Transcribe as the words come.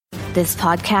This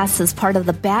podcast is part of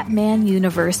the Batman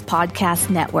Universe Podcast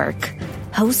Network,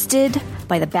 hosted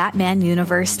by the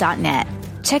BatmanUniverse.net.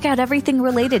 Check out everything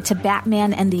related to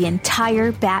Batman and the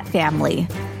entire Bat family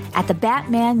at the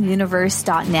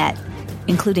BatmanUniverse.net,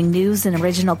 including news and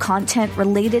original content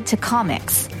related to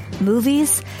comics,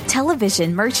 movies,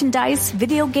 television, merchandise,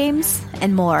 video games,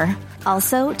 and more.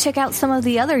 Also, check out some of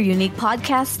the other unique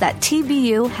podcasts that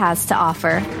TBU has to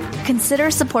offer. Consider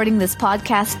supporting this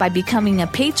podcast by becoming a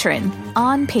patron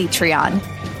on Patreon.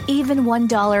 Even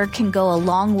 $1 can go a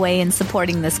long way in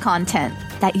supporting this content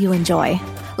that you enjoy.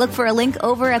 Look for a link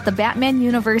over at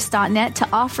thebatmanuniverse.net to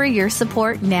offer your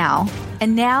support now.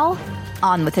 And now,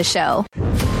 on with the show.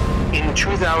 In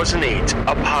 2008,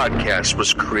 a podcast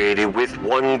was created with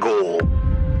one goal: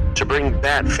 to bring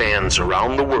Bat fans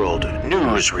around the world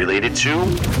news related to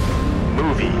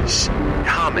movies,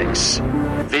 comics,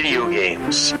 video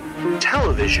games,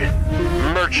 television,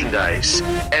 merchandise,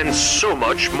 and so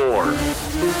much more.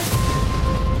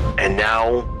 And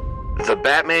now, the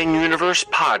Batman Universe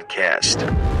Podcast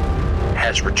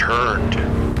has returned.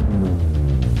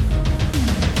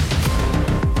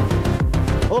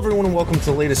 Hello, everyone, and welcome to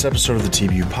the latest episode of the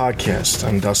TBU Podcast.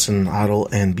 I'm Dustin Ottle,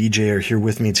 and BJ are here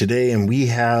with me today, and we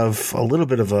have a little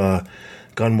bit of a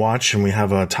gun watch, and we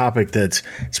have a topic that's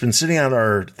been sitting on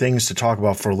our things to talk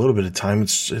about for a little bit of time.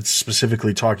 It's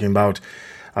specifically talking about,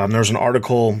 there's an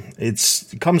article, it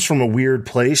comes from a weird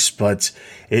place, but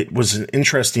it was an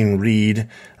interesting read.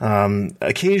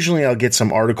 Occasionally I'll get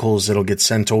some articles that'll get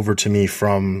sent over to me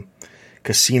from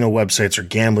casino websites or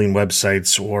gambling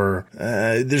websites, or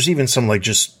there's even some like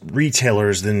just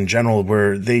retailers in general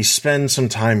where they spend some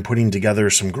time putting together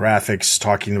some graphics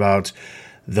talking about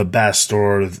the best,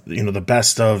 or the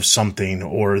best of something,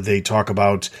 or they talk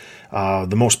about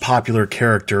the most popular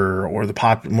character or the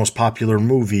most popular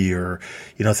movie, or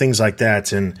things like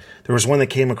that. And there was one that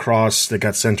came across that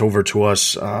got sent over to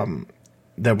us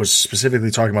that was specifically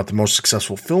talking about the most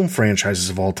successful film franchises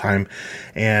of all time,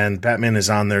 and Batman is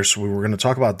on there, so we were going to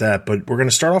talk about that. But we're going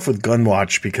to start off with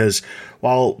Gunwatch, because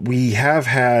while we have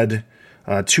had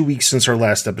 2 weeks since our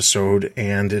last episode,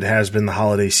 and it has been the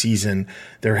holiday season,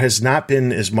 there has not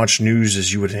been as much news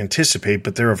as you would anticipate,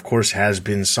 but there, of course, has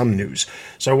been some news.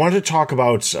 So I wanted to talk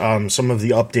about some of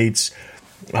the updates,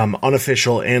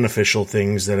 unofficial and official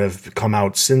things that have come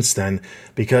out since then,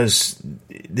 because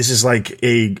this is like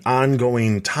a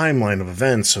ongoing timeline of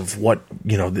events of what,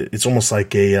 it's almost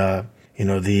like a,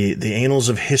 the annals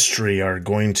of history are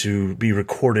going to be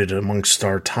recorded amongst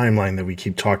our timeline that we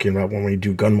keep talking about when we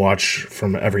do Gunwatch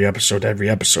from every episode to every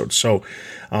episode. So,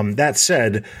 that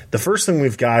said, the first thing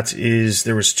we've got is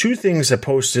there was two things that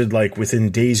posted like within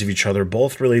days of each other,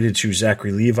 both related to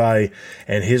Zachary Levi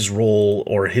and his role,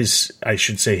 or his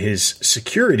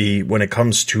security when it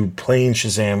comes to playing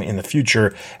Shazam in the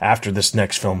future after this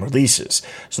next film releases.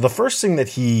 So the first thing that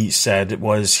he said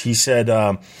was,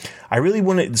 I really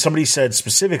want somebody said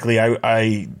specifically,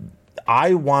 I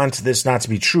want this not to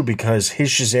be true, because his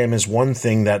Shazam is one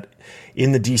thing that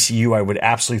in the DCU I would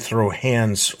absolutely throw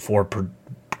hands for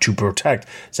to protect.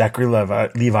 Zachary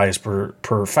Levi's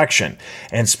perfection.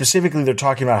 And specifically, they're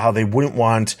talking about how they wouldn't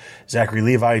want Zachary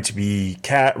Levi to be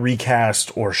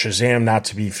recast, or Shazam not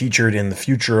to be featured in the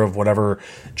future of whatever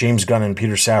James Gunn and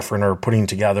Peter Safran are putting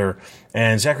together.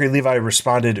 And Zachary Levi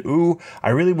responded, "Ooh,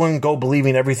 I really wouldn't go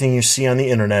believing everything you see on the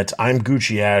internet. I'm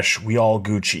Gucci, Ash. We all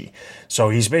Gucci." So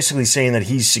he's basically saying that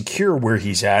he's secure where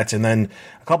he's at. And then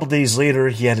a couple days later,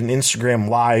 he had an Instagram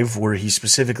live where he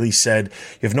specifically said,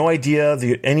 you have no idea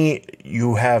the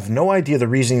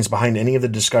reasonings behind any of the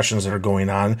discussions that are going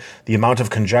on. The amount of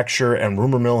conjecture and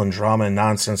rumor mill and drama and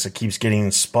nonsense that keeps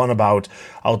getting spun about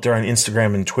out there on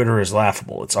Instagram and Twitter is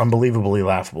laughable. It's unbelievably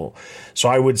laughable. So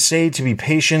I would say to be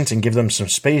patient and give them some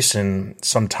space and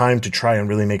some time to try and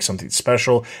really make something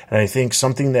special. And I think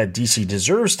something that DC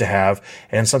deserves to have,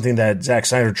 and something that Zack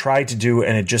Snyder tried to do,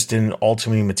 and it just didn't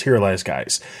ultimately materialize,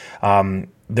 guys.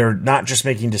 They're not just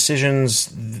making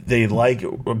decisions they like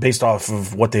based off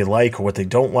of what they like or what they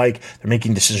don't like. They're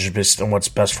making decisions based on what's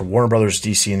best for Warner Brothers,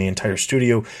 DC, and the entire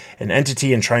studio and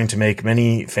entity, and trying to make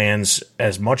many fans,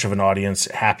 as much of an audience,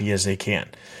 happy as they can.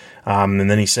 And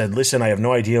then he said, listen, I have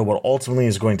no idea what ultimately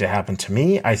is going to happen to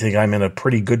me. I think I'm in a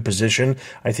pretty good position.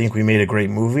 I think we made a great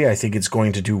movie. I think it's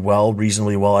going to do well,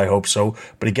 reasonably well. I hope so.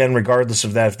 But again, regardless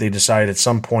of that, if they decide at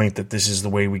some point that this is the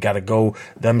way we got to go,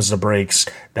 them's the breaks,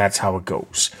 that's how it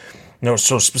goes. No,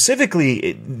 so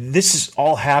specifically, this is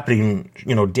all happening,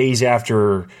 days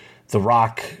after The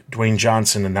Rock, Dwayne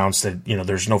Johnson, announced that,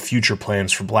 there's no future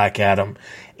plans for Black Adam.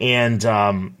 And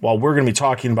while we're going to be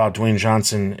talking about Dwayne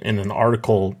Johnson in an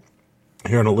article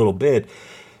here in a little bit,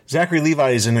 Zachary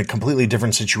Levi is in a completely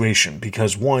different situation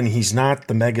because, one, he's not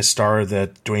the megastar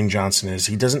that Dwayne Johnson is.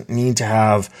 He doesn't need to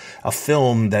have a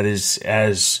film that is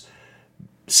as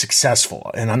successful.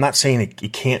 And I'm not saying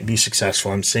it can't be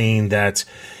successful. I'm saying that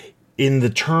in the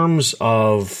terms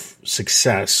of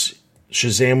success,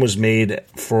 Shazam was made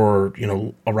for,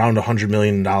 around $100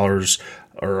 million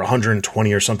or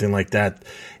 120 or something like that.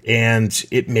 And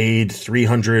it made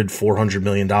 $400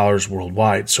 million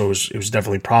worldwide. So it was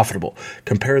definitely profitable.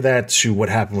 Compare that to what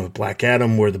happened with Black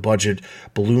Adam, where the budget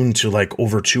ballooned to like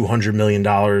over $200 million.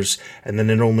 And then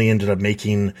it only ended up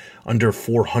making under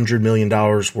 $400 million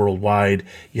worldwide.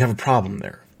 You have a problem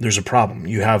there. There's a problem.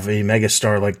 You have a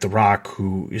megastar like The Rock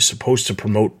who is supposed to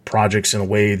promote projects in a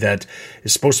way that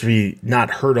is supposed to be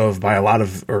not heard of by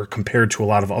or compared to a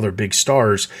lot of other big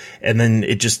stars, and then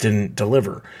it just didn't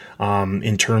deliver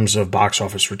in terms of box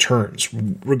office returns,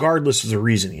 regardless of the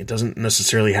reasoning. It doesn't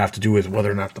necessarily have to do with whether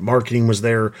or not the marketing was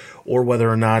there or whether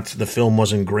or not the film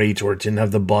wasn't great or it didn't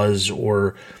have the buzz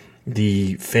or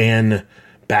the fan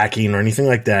backing or anything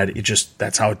like that.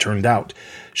 That's how it turned out.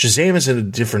 Shazam is in a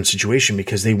different situation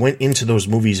because they went into those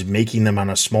movies making them on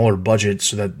a smaller budget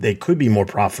so that they could be more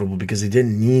profitable because they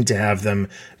didn't need to have them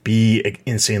be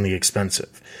insanely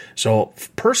expensive. So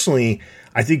personally,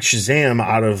 I think Shazam,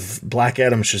 out of Black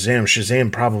Adam,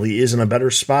 Shazam probably is in a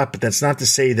better spot, but that's not to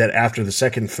say that after the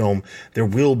second film, there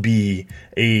will be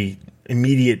a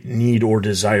immediate need or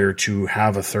desire to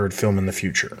have a third film in the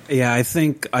future. Yeah, I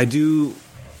think I do.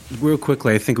 Real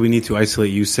quickly, I think we need to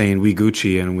isolate you saying "we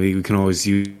Gucci," and we can always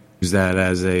use that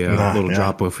as a little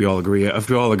drop if we all agree. If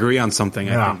we all agree on something,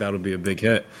 I think that'll be a big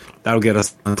hit. That'll get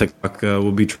us on TikTok.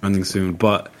 We'll be trending soon.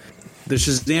 But the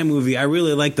Shazam movie, I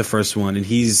really like the first one, and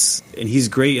he's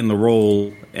great in the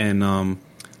role. And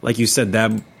like you said, that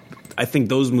I think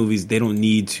those movies, they don't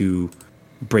need to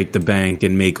break the bank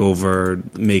and make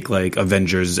like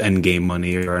Avengers Endgame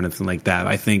money or anything like that.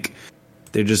 I think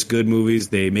they're just good movies.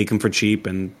 They make them for cheap,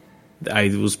 and I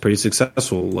was pretty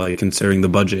successful, like considering the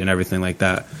budget and everything like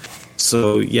that.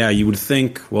 So yeah, you would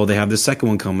think, well, they have the second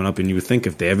one coming up, and you would think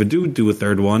if they ever do a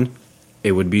third one,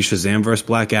 it would be Shazam versus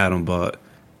Black Adam. But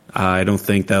I don't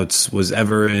think that was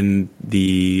ever in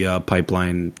the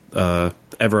pipeline,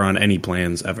 ever on any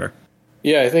plans ever.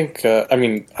 Yeah, I think.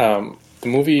 The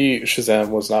movie Shazam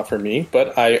was not for me,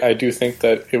 but I do think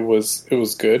that it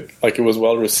was good. Like, it was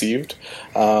well received.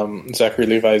 Zachary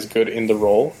Levi is good in the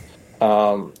role.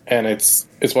 And it's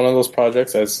one of those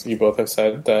projects, as you both have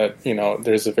said, that,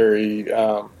 there's a very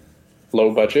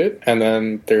low budget and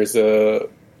then there's a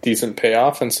decent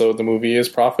payoff, and so the movie is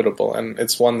profitable, and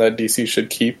it's one that DC should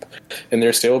keep in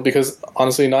their stable, because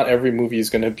honestly not every movie is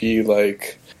going to be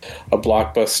like a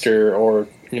blockbuster or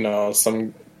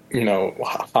some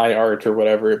high art or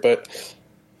whatever, but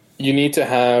you need to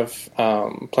have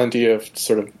plenty of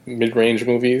sort of mid-range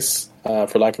movies,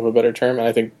 for lack of a better term, and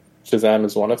I think Shazam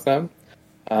is one of them.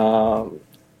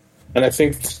 And I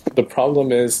think the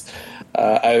problem is,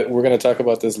 we're going to talk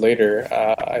about this later,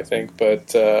 I think, but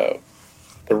The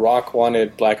Rock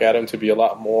wanted Black Adam to be a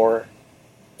lot more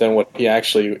than what he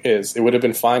actually is. It would have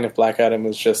been fine if Black Adam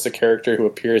was just a character who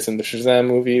appears in the Shazam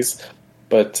movies,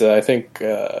 but I think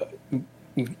The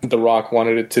Rock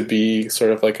wanted it to be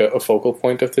sort of like a focal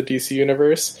point of the DC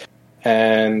universe,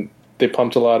 and they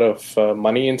pumped a lot of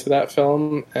money into that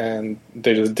film, and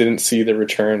they just didn't see the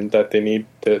return that they need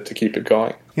to keep it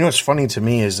going. What's funny to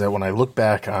me is that when I look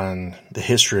back on the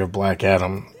history of Black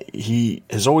Adam, he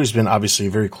has always been obviously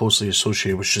very closely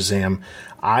associated with Shazam.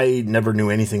 I never knew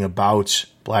anything about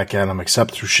Black Adam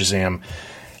except through Shazam.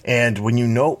 And when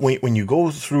you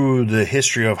go through the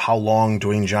history of how long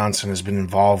Dwayne Johnson has been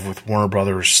involved with Warner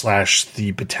Brothers /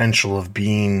 the potential of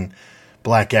being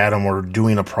Black Adam or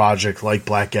doing a project like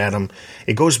Black Adam,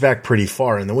 it goes back pretty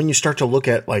far. And then when you start to look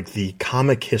at like the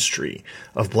comic history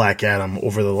of Black Adam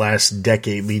over the last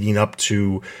decade leading up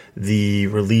to the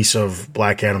release of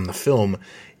Black Adam the film,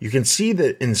 you can see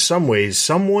that in some ways,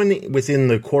 someone within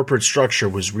the corporate structure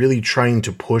was really trying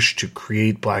to push to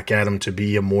create Black Adam to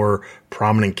be a more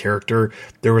prominent character.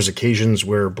 There was occasions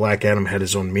where Black Adam had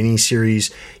his own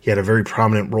miniseries. He had a very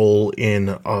prominent role in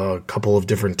a couple of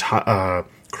different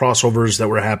crossovers that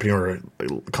were happening, or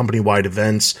company-wide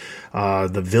events.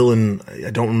 The villain,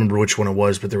 I don't remember which one it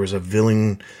was, but there was a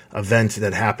villain event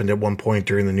that happened at one point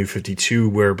during the New 52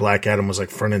 where Black Adam was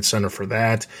like front and center for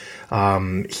that.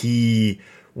 He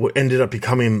ended up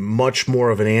becoming much more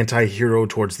of an anti-hero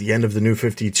towards the end of the New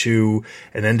 52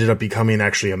 and ended up becoming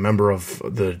actually a member of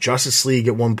the Justice League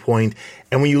at one point.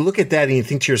 And when you look at that and you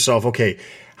think to yourself, okay,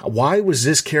 Why was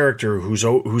this character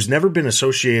who's never been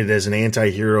associated as an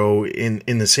anti-hero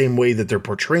in the same way that they're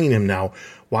portraying him now?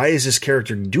 Why is this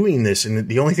character doing this? And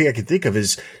the only thing I could think of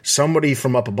is somebody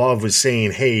from up above was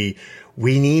saying, hey,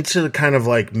 we need to kind of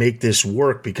like make this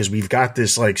work because we've got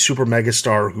this like super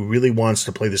megastar who really wants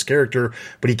to play this character,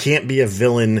 but he can't be a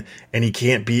villain and he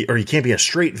can't be a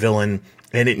straight villain,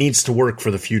 and it needs to work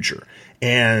for the future.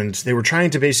 And they were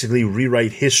trying to basically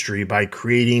rewrite history by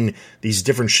creating these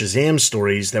different Shazam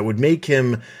stories that would make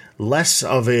him less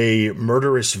of a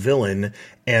murderous villain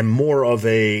and more of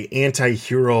a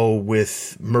anti-hero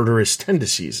with murderous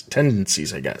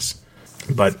tendencies, I guess.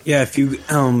 But yeah, if you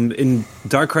in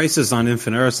Dark Crisis on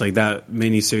Infinite Earths, like that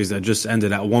miniseries that just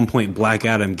ended, at one point Black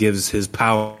Adam gives his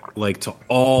power like to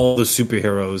all the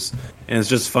superheroes, and it's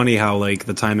just funny how like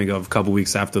the timing of a couple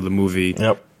weeks after the movie,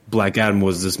 Black Adam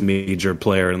was this major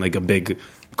player and like a big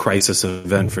crisis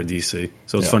event for DC.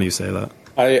 So it's funny you say that.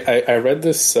 I read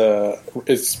this.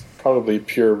 It's probably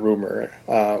pure rumor,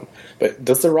 but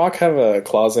does The Rock have a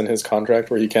clause in his contract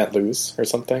where he can't lose or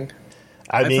something?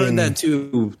 I've heard that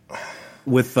too.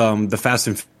 With the Fast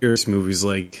and Furious movies,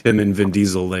 like him and Vin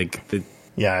Diesel,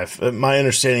 my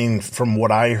understanding from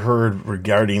what I heard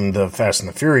regarding the Fast and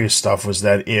the Furious stuff was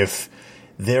that if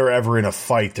they're ever in a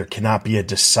fight, there cannot be a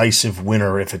decisive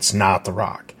winner if it's not The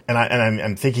Rock. And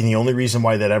I'm thinking the only reason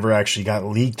why that ever actually got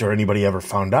leaked or anybody ever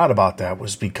found out about that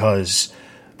was because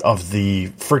of the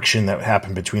friction that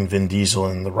happened between Vin Diesel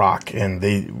and The Rock, and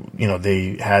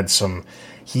they had some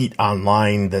heat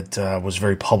online that was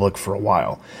very public for a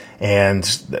while. And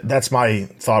that's my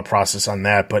thought process on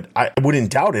that, but I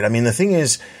wouldn't doubt it. I mean, the thing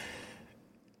is,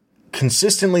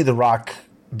 consistently The Rock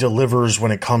delivers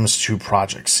when it comes to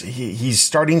projects. He's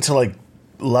starting to like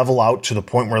level out to the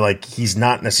point where like he's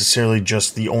not necessarily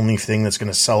just the only thing that's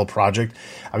going to sell a project.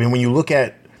 I mean, when you look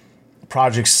at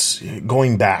projects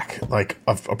going back, like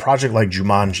a project like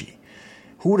Jumanji,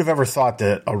 who would have ever thought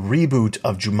that a reboot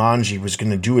of Jumanji was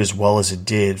going to do as well as it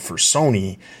did for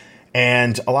Sony?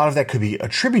 And a lot of that could be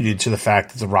attributed to the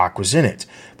fact that The Rock was in it.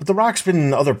 But The Rock's been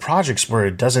in other projects where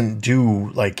it doesn't do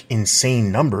like insane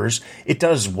numbers. It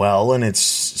does well and it's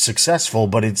successful,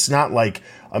 but it's not like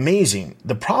amazing.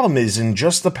 The problem is in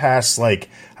just the past, like,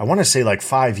 I want to say like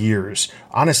 5 years,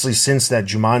 honestly, since that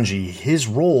Jumanji, his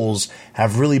roles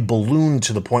have really ballooned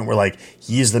to the point where like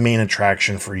he is the main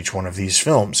attraction for each one of these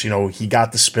films. You know, he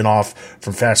got the spinoff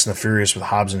from Fast and the Furious with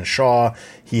Hobbs and Shaw.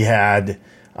 He had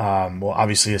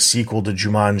obviously a sequel to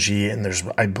Jumanji, and there's,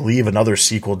 I believe, another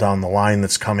sequel down the line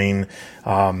that's coming.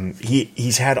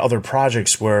 He's had other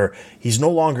projects where he's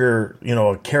no longer,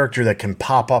 a character that can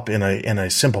pop up in a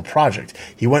simple project.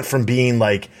 He went from being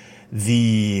like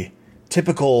the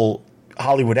typical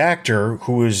Hollywood actor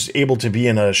who is able to be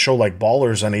in a show like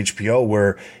Ballers on HBO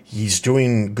where he's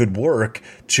doing good work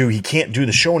to he can't do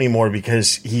the show anymore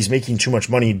because he's making too much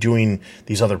money doing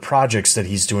these other projects that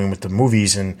he's doing with the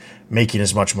movies and making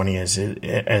as much money as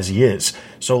he is.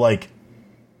 So like,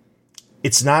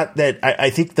 it's not that I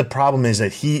think the problem is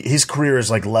that his career is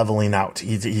like leveling out.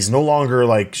 He's no longer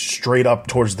like straight up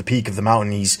towards the peak of the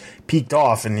mountain. He's peaked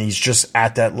off and he's just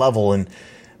at that level. And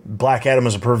Black Adam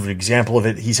is a perfect example of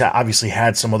it. He's obviously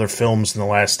had some other films in the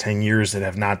last 10 years that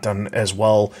have not done as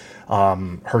well.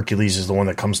 Hercules is the one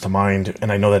that comes to mind,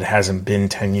 and I know that it hasn't been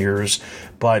 10 years,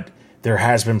 but there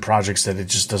has been projects that it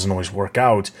just doesn't always work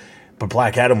out. But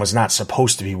Black Adam was not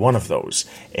supposed to be one of those.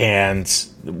 And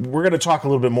we're going to talk a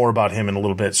little bit more about him in a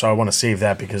little bit, so I want to save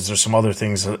that because there's some other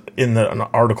things in an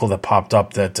article that popped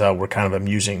up that were kind of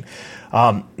amusing.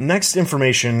 Next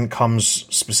information comes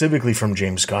specifically from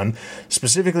James Gunn.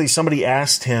 Specifically, somebody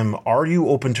asked him, are you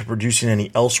open to producing any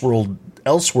Elseworlds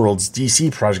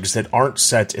DC projects that aren't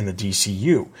set in the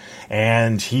DCU?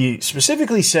 And he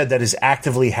specifically said that is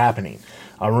actively happening.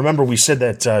 Remember, we said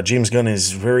that James Gunn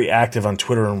is very active on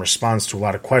Twitter in response to a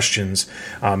lot of questions.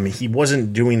 He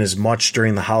wasn't doing as much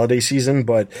during the holiday season,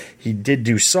 but he did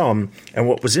do some. And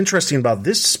what was interesting about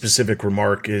this specific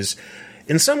remark is,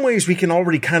 in some ways, we can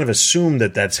already kind of assume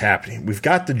that that's happening. We've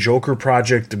got the Joker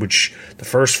project, which the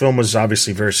first film was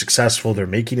obviously very successful. They're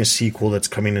making a sequel that's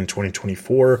coming in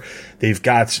 2024. They've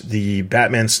got the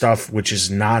Batman stuff, which is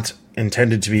not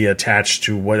intended to be attached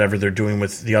to whatever they're doing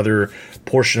with the other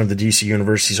portion of the DC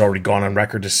universe. He's already gone on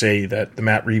record to say that the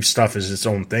Matt Reeves stuff is its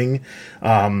own thing.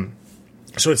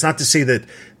 So it's not to say that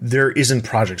there isn't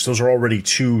projects. Those are already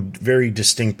two very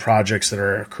distinct projects that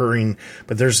are occurring,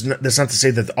 but that's not to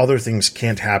say that other things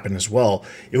can't happen as well.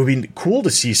 It would be cool to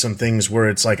see some things where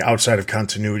it's like outside of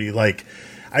continuity. Like,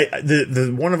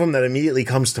 The one of them that immediately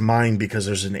comes to mind because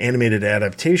there's an animated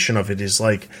adaptation of it is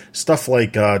like stuff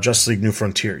like Justice League New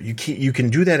Frontier. You can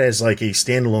do that as like a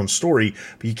standalone story,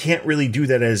 but you can't really do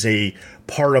that as a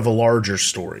part of a larger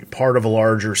story, part of a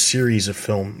larger series of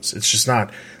films. It's just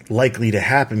not likely to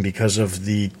happen because of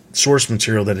the source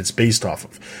material that it's based off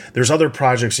of. There's other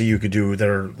projects that you could do that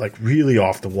are like really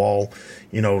off the wall,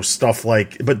 stuff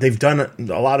like, but they've done,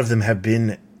 a lot of them have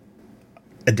been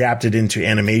adapted into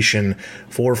animation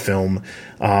for film.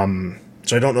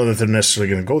 So I don't know that they're necessarily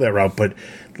going to go that route, but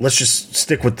let's just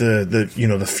stick with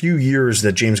the few years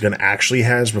that James Gunn actually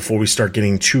has before we start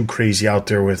getting too crazy out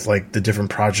there with like the different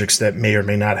projects that may or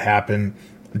may not happen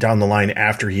down the line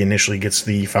after he initially gets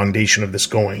the foundation of this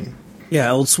going. Yeah,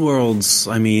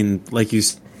 Elseworlds, I mean, like you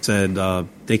said,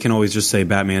 they can always just say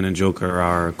Batman and Joker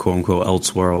are quote-unquote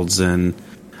Elseworlds, and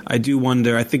I do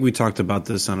wonder, I think we talked about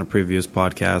this on a previous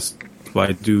podcast, but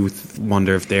I do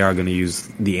wonder if they are going to use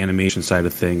the animation side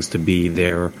of things to be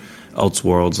their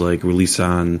Elseworlds, like release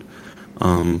on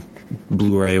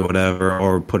Blu-ray or whatever,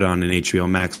 or put on an HBO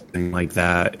Max thing like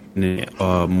that in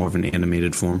more of an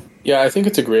animated form. Yeah, I think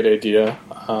it's a great idea.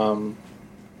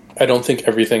 I don't think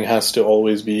everything has to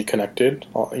always be connected.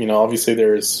 Obviously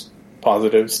there's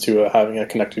positives to having a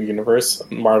connected universe.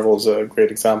 Marvel's a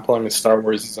great example. I mean, Star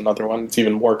Wars is another one. It's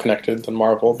even more connected than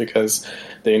Marvel because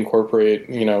they incorporate,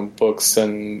 books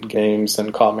and games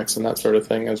and comics and that sort of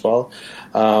thing as well.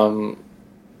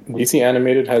 DC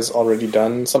Animated has already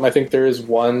done some. I think there is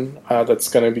one that's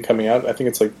going to be coming out. I think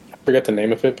it's like, I forget the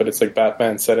name of it, but it's like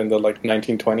Batman set in the like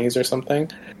 1920s or something,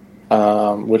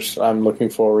 which I'm looking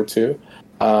forward to.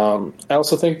 I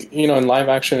also think, in live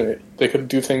action, they could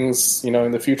do things,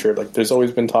 in the future. Like, there's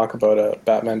always been talk about a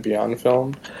Batman Beyond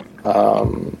film.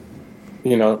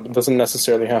 It doesn't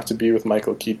necessarily have to be with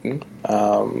Michael Keaton.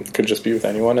 It could just be with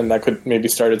anyone, and that could maybe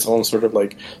start its own sort of,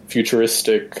 like,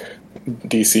 futuristic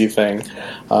DC thing.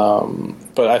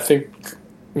 But I think,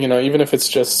 even if it's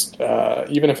just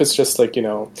like,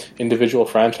 individual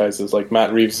franchises, like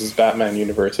Matt Reeves' Batman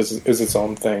universe is its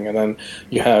own thing. And then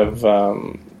you have,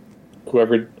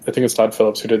 whoever, I think it's Todd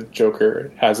Phillips who did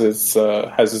Joker, has his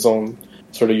own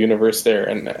sort of universe there,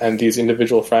 and these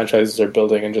individual franchises are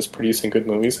building and just producing good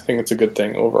movies. I think it's a good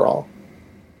thing overall.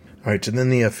 All right, and then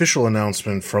the official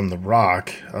announcement from The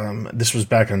Rock, this was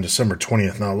back on December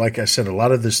 20th. Now, like I said, a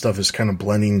lot of this stuff is kind of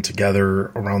blending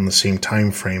together around the same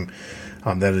time frame.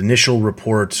 That initial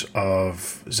report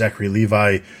of Zachary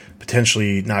Levi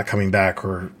potentially not coming back,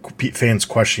 or fans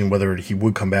questioning whether he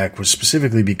would come back, was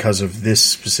specifically because of this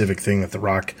specific thing that The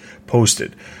Rock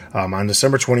posted. On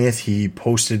December 20th, he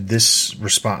posted this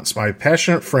response. My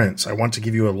passionate friends, I want to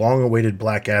give you a long-awaited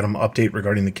Black Adam update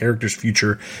regarding the character's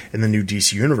future in the new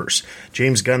DC Universe.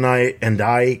 James Gunn and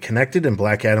I connected, and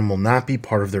Black Adam will not be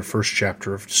part of their first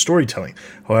chapter of storytelling.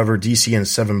 However, DC and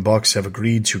 $7 have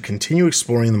agreed to continue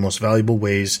exploring the most valuable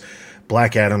ways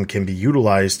Black Adam can be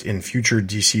utilized in future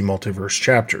DC Multiverse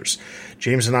chapters.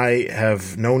 James and I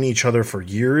have known each other for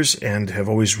years and have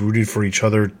always rooted for each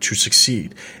other to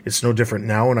succeed. It's no different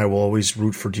now, and I will always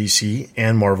root for DC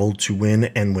and Marvel to win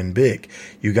and win big.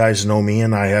 You guys know me,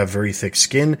 and I have very thick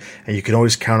skin, and you can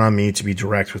always count on me to be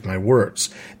direct with my words.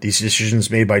 These decisions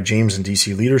made by James and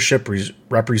DC leadership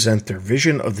represent their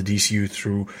vision of the DCU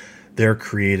through their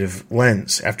creative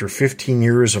lens. After 15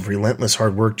 years of relentless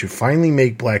hard work to finally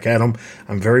make Black Adam,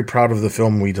 I'm very proud of the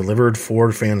film we delivered for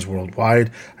fans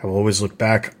worldwide. I will always look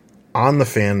back on the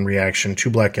fan reaction to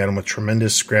Black Adam with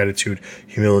tremendous gratitude,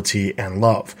 humility, and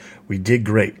love. We did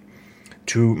great.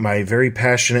 To my very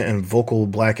passionate and vocal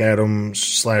Black Adam /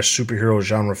 superhero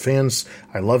genre fans,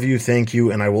 I love you, thank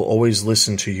you, and I will always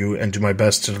listen to you and do my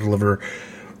best to deliver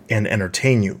and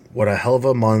entertain you. What a hell of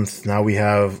a month. Now we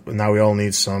all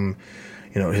need some,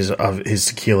 his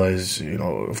tequila is,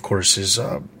 of course, his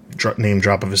name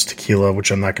drop of his tequila,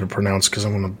 which I'm not going to pronounce because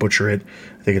I'm going to butcher it.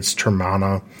 I think it's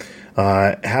Termana.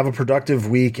 Have a productive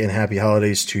week and happy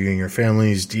holidays to you and your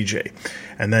families, DJ.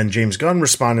 And then James Gunn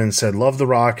responded and said, love The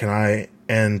Rock, and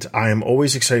I am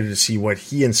always excited to see what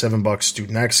he and $7 do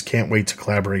next. Can't wait to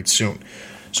collaborate soon.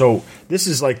 So this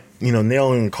is like,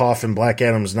 nailing in the coffin. Black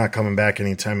Adam's not coming back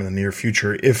anytime in the near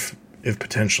future, if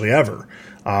potentially ever.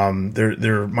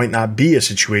 There might not be a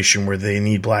situation where they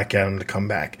need Black Adam to come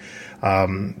back.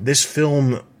 This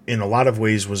film, in a lot of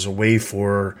ways, was a way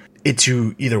for it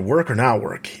to either work or not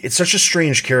work. It's such a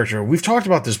strange character. We've talked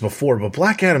about this before, but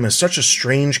Black Adam is such a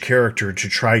strange character to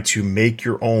try to make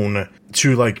your own,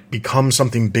 to like become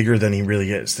something bigger than he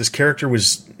really is. This character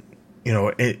was,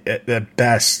 at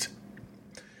best,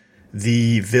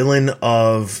 the villain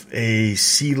of a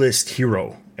C-list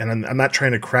hero and I'm not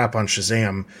trying to crap on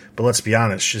Shazam, but let's be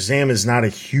honest, Shazam is not a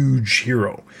huge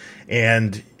hero.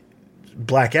 And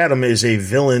Black Adam is a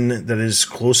villain that is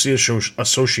closely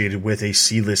associated with a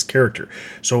C-list character.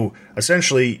 So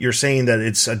essentially, you're saying that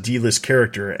it's a D-list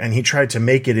character, and he tried to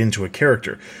make it into a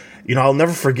character. You know, I'll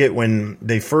never forget when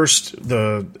it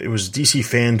was DC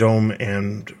Fandom,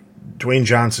 and Dwayne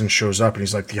Johnson shows up, and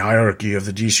he's like, the hierarchy of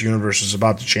the DC universe is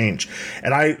about to change.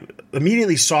 And I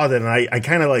immediately saw that, and I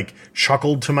kind of like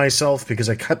chuckled to myself, because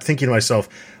I kept thinking to myself,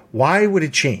 why would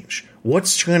it change?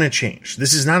 What's going to change?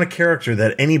 This is not a character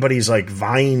that anybody's like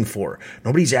vying for.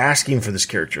 Nobody's asking for this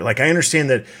character. Like, I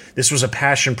understand that this was a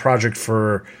passion project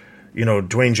for, you know,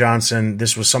 Dwayne Johnson.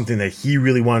 This was something that he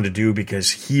really wanted to do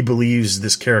because he believes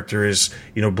this character is,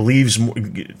 you know, needs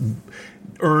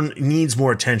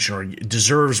more attention, or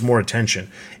deserves more attention,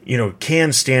 you know,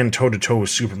 can stand toe to toe with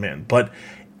Superman. But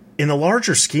in the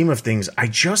larger scheme of things, I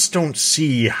just don't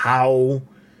see how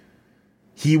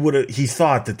he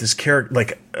thought that this character,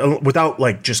 like, without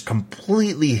like just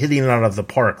completely hitting it out of the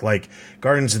park, like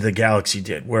Guardians of the Galaxy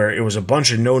did, where it was a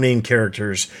bunch of no-name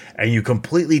characters and you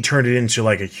completely turned it into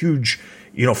like a huge,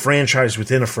 you know, franchise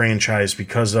within a franchise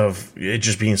because of it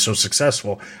just being so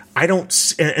successful.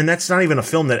 And that's not even a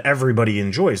film that everybody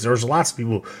enjoys. There's lots of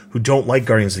people who don't like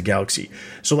Guardians of the Galaxy.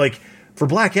 So like for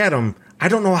Black Adam, I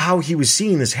don't know how he was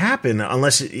seeing this happen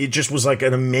unless it just was like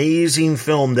an amazing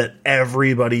film that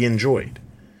everybody enjoyed.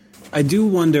 I do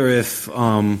wonder if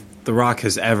The Rock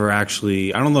has ever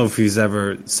actually, I don't know if he's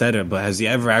ever said it, but has he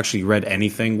ever actually read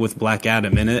anything with Black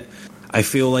Adam in it? I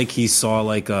feel like he saw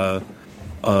like a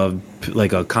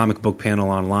comic book panel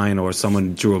online, or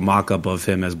someone drew a mock-up of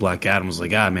him as Black Adam, was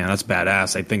like, man, that's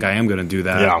badass. I think I am going to do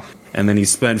that. Yeah. And then he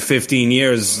spent 15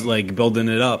 years like building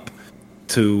it up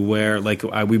to where, like,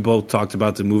 we both talked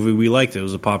about the movie. We liked it. It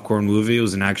was a popcorn movie. It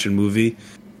was an action movie,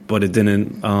 but it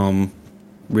didn't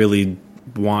really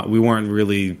we weren't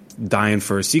really dying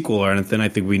for a sequel or anything. I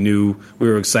think we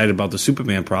were excited about the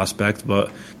Superman prospect,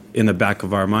 but in the back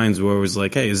of our minds, we were always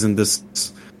like, hey, isn't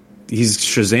this, he's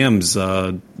Shazam's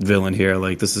villain here?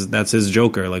 Like, that's his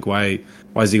Joker. Like, why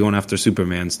is he going after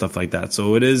Superman? Stuff like that.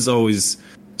 So it is always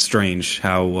strange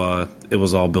how it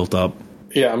was all built up.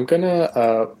 Yeah, I'm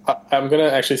gonna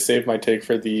actually save my take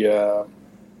for the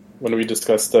when we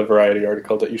discuss the Variety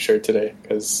article that you shared today,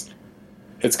 because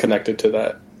it's connected to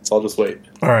that. So I'll just wait.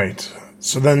 All right.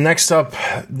 So then next up,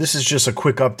 this is just a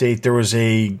quick update. There's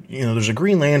a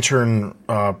Green Lantern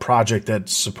project that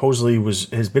supposedly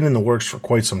has been in the works for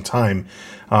quite some time.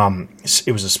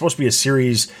 It was supposed to be a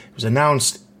series. It was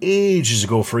announced ages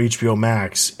ago for HBO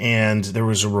Max, and there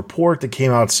was a report that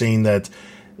came out saying that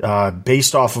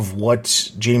based off of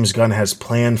what James Gunn has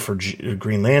planned for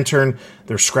Green Lantern,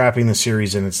 they're scrapping the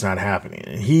series and it's not happening.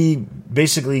 And he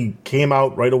basically came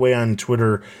out right away on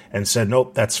Twitter and said,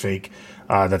 nope, that's fake.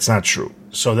 That's not true.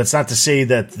 So that's not to say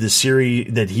that the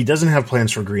series, that he doesn't have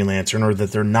plans for Green Lantern, or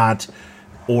that they're not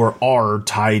or are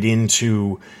tied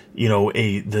into, you know,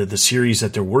 the series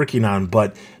that they're working on.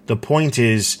 But the point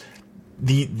is,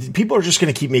 the people are just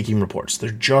going to keep making reports. They're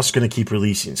just going to keep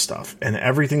releasing stuff. And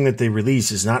everything that they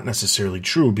release is not necessarily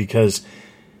true, because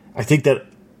I think that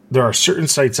there are certain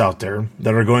sites out there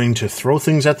that are going to throw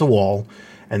things at the wall,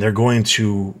 and they're going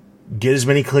to get as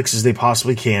many clicks as they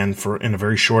possibly can in a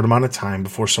very short amount of time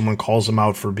before someone calls them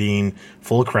out for being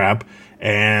full of crap.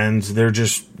 And they're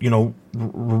just, you know,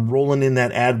 rolling in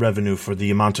that ad revenue for the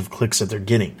amount of clicks that they're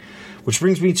getting. Which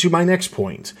brings me to my next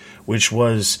point, which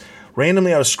was,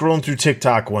 randomly, I was scrolling through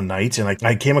TikTok one night, and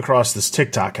I came across this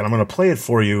TikTok, and I'm going to play it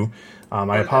for you.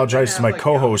 I apologize to my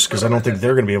co-host because I don't think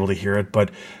they're going to be able to hear it,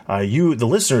 but the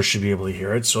listeners, should be able to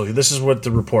hear it. So this is what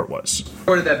the report was.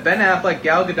 Reported that Ben Affleck,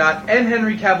 Gal Gadot, and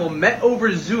Henry Cavill met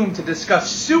over Zoom to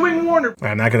discuss suing Warner.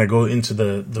 I'm not going to go into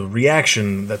the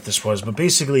reaction that this was, but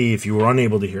basically, if you were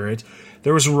unable to hear it,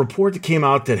 there was a report that came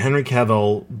out that Henry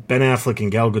Cavill, Ben Affleck,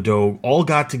 and Gal Gadot all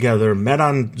got together, met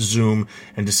on Zoom,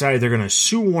 and decided they're going to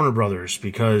sue Warner Brothers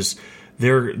because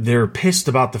they're pissed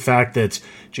about the fact that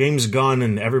James Gunn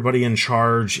and everybody in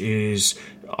charge is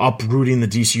uprooting the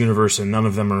DC universe and none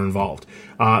of them are involved.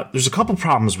 There's a couple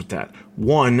problems with that.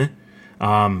 One,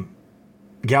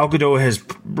 Gal Gadot has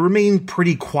remained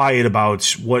pretty quiet about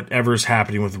whatever's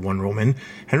happening with Wonder Woman.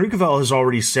 Henry Cavill has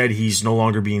already said he's no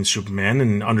longer being Superman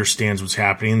and understands what's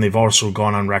happening. They've also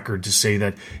gone on record to say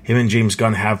that him and James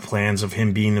Gunn have plans of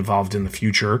him being involved in the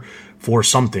future for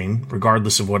something,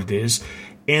 regardless of what it is.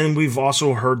 And we've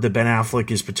also heard that Ben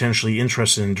Affleck is potentially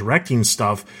interested in directing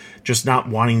stuff, just not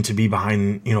wanting to be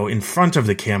behind, in front of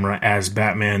the camera as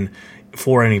Batman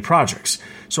for any projects.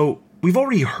 So we've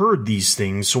already heard these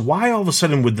things, so why all of a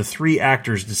sudden would the three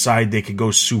actors decide they could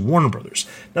go sue Warner Brothers?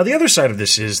 Now, the other side of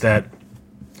this is that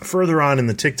further on in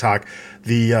the TikTok,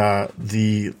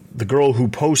 the girl who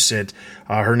posts it,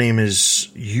 her name is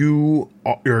Your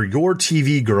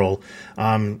TV Girl.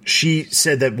 She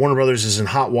said that Warner Brothers is in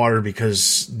hot water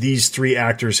because these three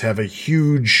actors have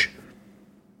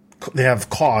they have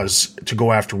cause to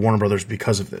go after Warner Brothers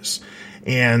because of this.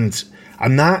 And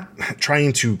I'm not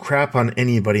trying to crap on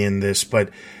anybody in this,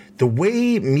 but the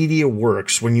way media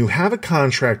works, when you have a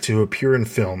contract to appear in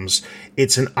films,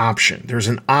 it's an option. There's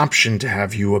an option to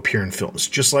have you appear in films.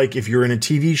 Just like if you're in a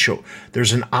TV show,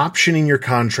 there's an option in your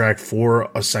contract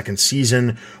for a second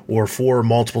season or for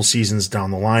multiple seasons down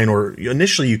the line. Or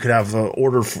initially you could have an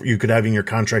order, you could have in your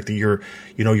contract that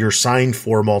you're signed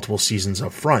for multiple seasons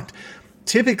up front.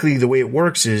 Typically, the way it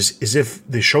works is if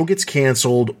the show gets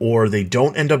canceled or they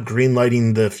don't end up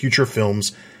greenlighting the future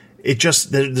films,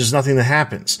 there's nothing that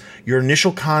happens. Your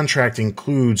initial contract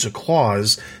includes a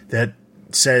clause that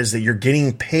says that you're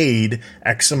getting paid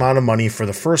X amount of money for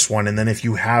the first one. And then if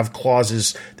you have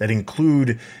clauses that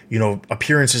include,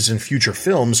 appearances in future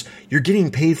films, you're getting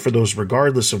paid for those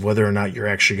regardless of whether or not you're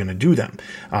actually going to do them.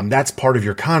 That's part of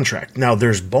your contract. Now,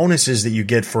 there's bonuses that you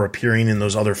get for appearing in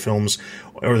those other films,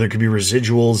 or there could be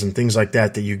residuals and things like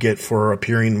that you get for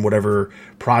appearing in whatever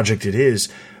project it is.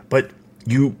 But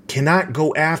you cannot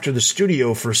go after the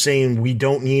studio for saying we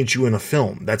don't need you in a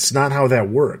film. That's not how that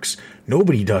works.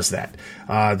 Nobody does that.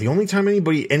 The only time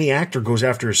any actor goes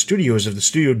after a studio is if the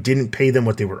studio didn't pay them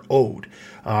what they were owed,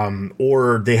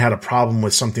 or they had a problem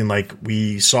with something like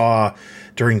we saw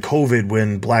during COVID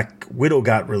when Black Widow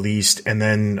got released, and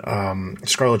then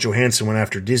Scarlett Johansson went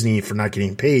after Disney for not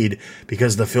getting paid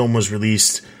because the film was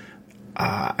released.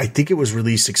 I think it was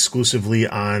released exclusively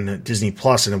on Disney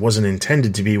Plus, and it wasn't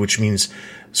intended to be, which means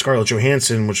Scarlett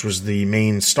Johansson, which was the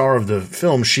main star of the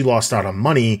film, she lost out on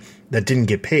money that didn't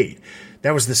get paid.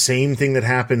 That was the same thing that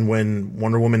happened when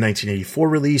Wonder Woman 1984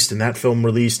 released and that film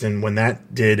released, and when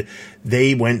that did,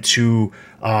 they went to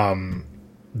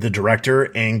the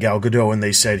director and Gal Gadot, and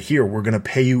they said, here, we're going to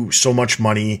pay you so much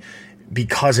money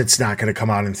because it's not going to come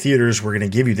out in theaters, we're going to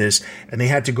give you this. And they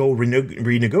had to go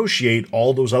renegotiate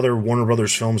all those other Warner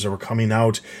Brothers films that were coming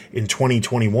out in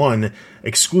 2021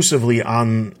 exclusively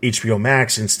on HBO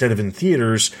Max instead of in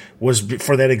theaters, was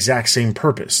for that exact same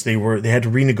purpose. They had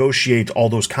to renegotiate all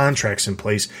those contracts in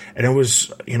place, and it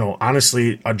was,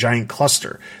 honestly, a giant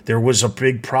cluster. There was a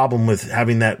big problem with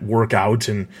having that work out,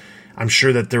 and I'm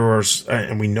sure that there was,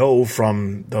 and we know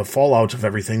from the fallout of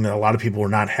everything, that a lot of people were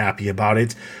not happy about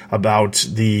it, about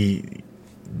the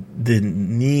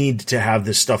need to have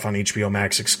this stuff on HBO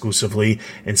Max exclusively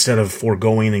instead of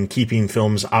foregoing and keeping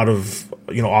films out of,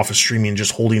 off of streaming,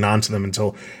 just holding on to them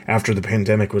until after the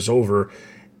pandemic was over.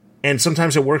 And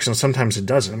sometimes it works and sometimes it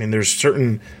doesn't. I mean, there's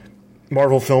certain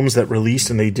Marvel films that released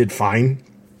and they did fine.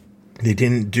 They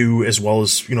didn't do as well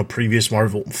as, previous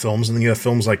Marvel films. And then you have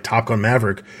films like Top Gun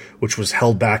Maverick, which was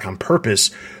held back on purpose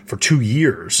for 2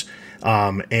 years,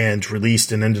 and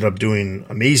released and ended up doing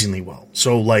amazingly well.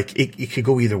 So, it could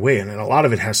go either way. And a lot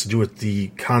of it has to do with the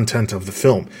content of the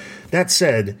film. That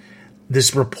said,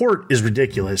 this report is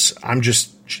ridiculous. I'm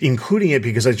just including it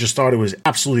because I just thought it was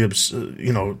absolutely,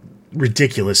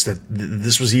 ridiculous that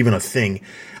this was even a thing.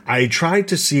 I tried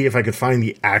to see if I could find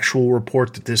the actual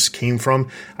report that this came from.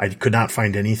 I could not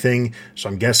find anything. So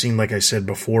I'm guessing, like I said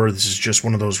before, this is just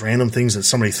one of those random things that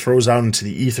somebody throws out into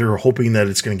the ether, hoping that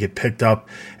it's going to get picked up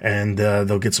and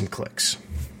they'll get some clicks.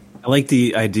 I like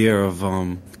the idea of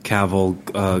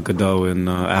Cavill, Godot, and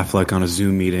Affleck on a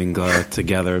Zoom meeting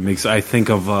together. I think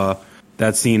of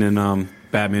that scene in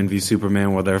Batman v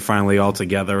Superman where they're finally all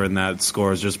together and that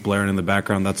score is just blaring in the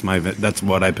background. That's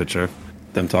what I picture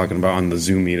them talking about on the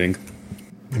Zoom meeting.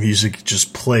 The music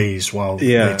just plays while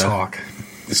they talk.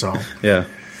 So yeah.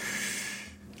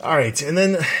 All right, and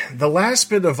then the last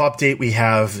bit of update we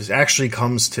have actually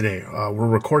comes today. We're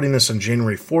recording this on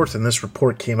January 4th, and this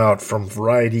report came out from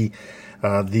Variety.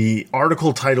 The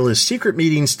article title is Secret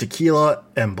Meetings, Tequila,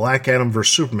 and Black Adam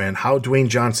vs. Superman, How Dwayne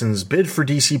Johnson's Bid for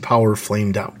DC Power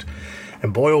Flamed Out.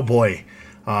 And boy, oh boy,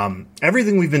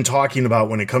 everything we've been talking about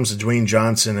when it comes to Dwayne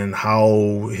Johnson and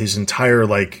how his entire,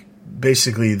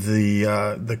 basically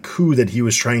the coup that he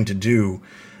was trying to do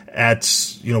at,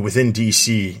 within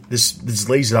DC, this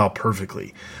lays it out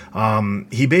perfectly.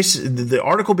 The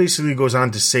article basically goes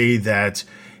on to say that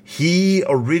he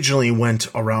originally went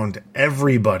around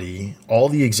everybody, all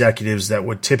the executives that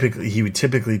he would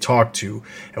typically talk to,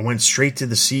 and went straight to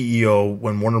the CEO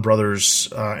when Warner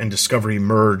Brothers and Discovery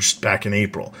merged back in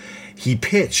April. He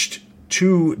pitched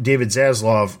to David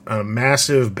Zaslav a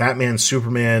massive Batman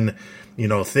Superman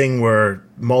thing where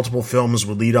multiple films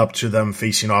would lead up to them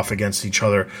facing off against each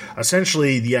other.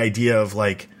 Essentially, the idea of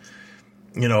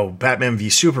Batman v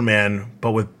Superman,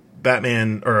 but with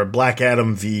Batman or Black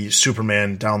Adam v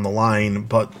Superman down the line,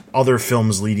 but other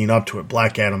films leading up to it,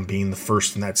 Black Adam being the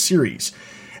first in that series.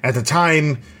 At the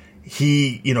time,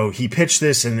 he pitched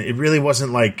this, and it really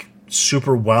wasn't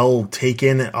super well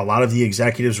taken. A lot of the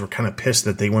executives were kind of pissed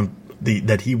that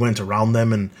that he went around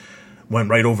them and went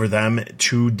right over them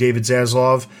to David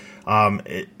Zaslav.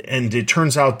 And it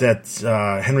turns out that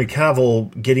Henry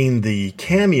Cavill getting the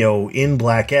cameo in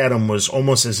Black Adam was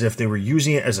almost as if they were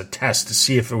using it as a test to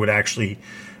see if it would actually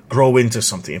grow into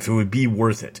something, if it would be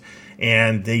worth it.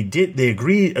 And they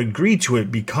agreed to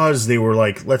it because they were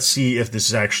like, let's see if this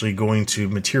is actually going to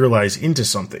materialize into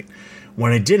something.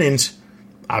 When it didn't,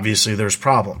 obviously there's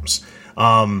problems.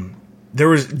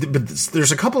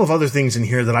 There's a couple of other things in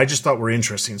here that I just thought were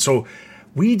interesting. So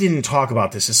we didn't talk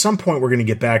about this. At some point, we're going to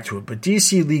get back to it. But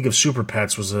DC League of Super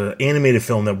Pets was an animated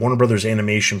film that Warner Brothers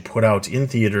Animation put out in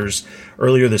theaters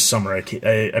earlier this summer.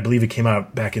 I believe it came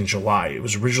out back in July. It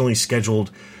was originally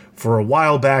scheduled for a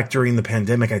while back during the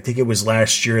pandemic. I think it was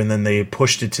last year, and then they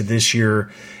pushed it to this year.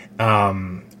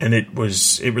 And it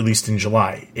released in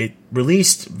July. It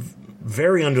released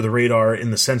very under the radar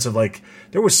in the sense of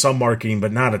there was some marketing,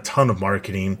 but not a ton of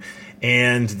marketing.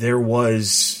 And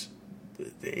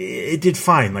it did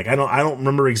fine. I don't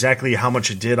remember exactly how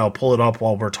much it did. I'll pull it up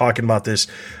while we're talking about this.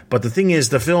 But the thing is,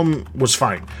 the film was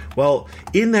fine. Well,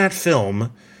 in that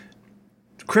film,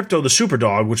 Krypto the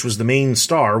Superdog, which was the main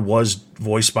star, was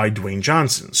voiced by Dwayne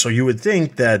Johnson. So you would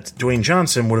think that Dwayne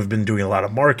Johnson would have been doing a lot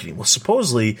of marketing. Well,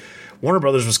 supposedly, Warner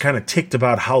Brothers was kind of ticked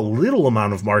about how little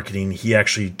amount of marketing he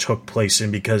actually took place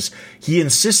in, because he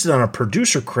insisted on a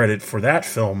producer credit for that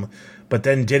film, but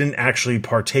then didn't actually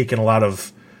partake in a lot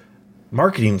of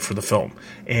marketing for the film,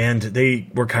 and they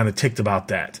were kind of ticked about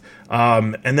that.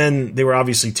 And then they were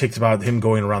obviously ticked about him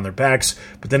going around their backs,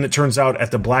 but then it turns out at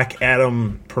the Black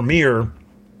Adam premiere,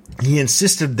 he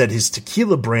insisted that his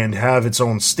tequila brand have its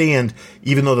own stand,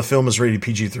 even though the film is rated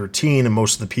PG-13, and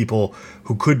most of the people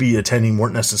who could be attending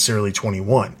weren't necessarily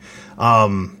 21.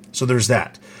 So there's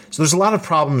that. So there's a lot of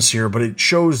problems here, but it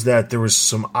shows that there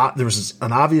was an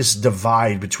obvious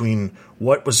divide between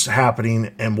what was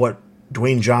happening and what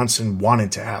Dwayne Johnson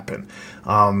wanted to happen,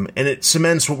 and it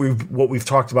cements what we've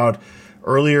talked about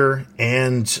earlier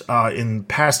and in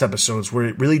past episodes, where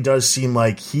it really does seem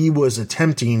like he was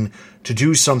attempting to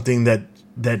do something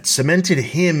that cemented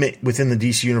him within the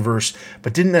DC universe,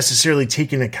 but didn't necessarily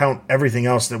take into account everything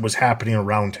else that was happening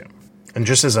around him. And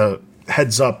just as a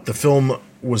heads up, the film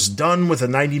was done with a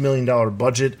 $90 million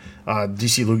budget,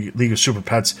 DC League of Super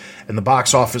Pets, and the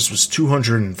box office was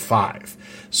 $205.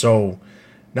 So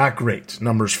not great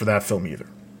numbers for that film either.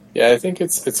 Yeah, I think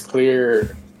it's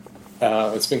clear.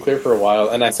 It's been clear for a while,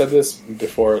 and I said this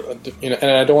before. And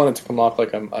I don't want it to come off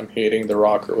like I'm hating The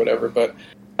Rock or whatever, but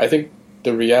I think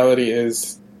the reality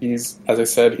is he's not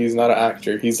an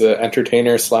actor. He's an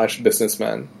entertainer /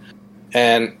 businessman,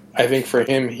 and I think for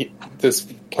him, this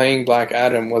playing Black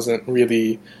Adam wasn't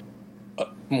really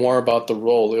more about the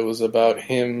role. It was about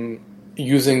him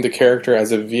using the character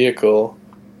as a vehicle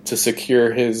to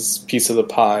secure his piece of the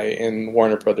pie in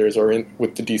Warner Brothers or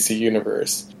with the DC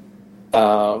universe.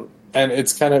 And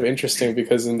it's kind of interesting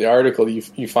because in the article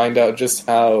you find out just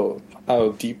how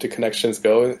deep the connections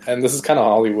go. And this is kind of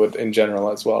Hollywood in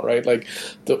general as well, right?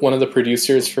 One of the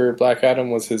producers for Black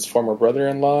Adam was his former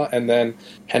brother-in-law, and then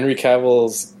Henry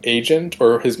Cavill's agent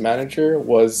or his manager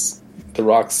was The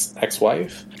Rock's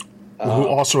ex-wife. Who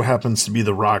also happens to be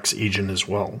The Rock's agent as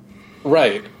well.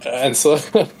 Right, and so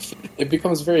it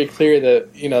becomes very clear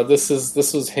that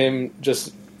this was him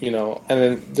just and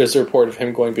then there's a report of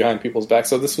him going behind people's backs.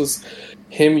 So this was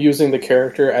him using the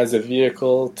character as a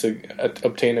vehicle to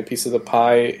obtain a piece of the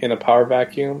pie in a power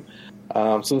vacuum.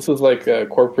 So this was like a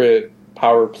corporate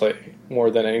power play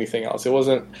more than anything else. It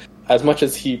wasn't as much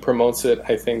as he promotes it,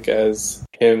 I think, as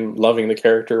him loving the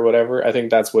character or whatever. I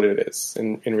think that's what it is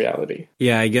in reality.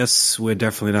 Yeah, I guess we're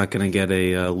definitely not going to get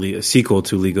a sequel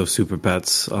to League of Super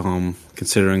Pets,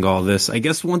 considering all this. I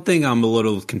guess one thing I'm a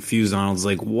little confused on is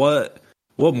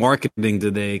what marketing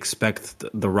did they expect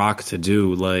The Rock to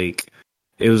do?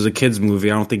 It was a kid's movie.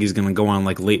 I don't think he's going to go on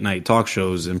late night talk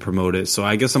shows and promote it. So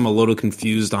I guess I'm a little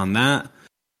confused on that.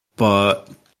 But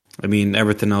I mean,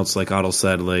 everything else, like Otto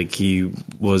said, he's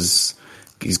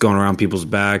going around people's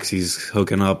backs. He's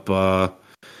hooking up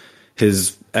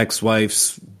his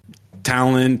ex-wife's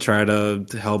talent, try to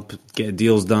help get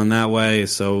deals done that way.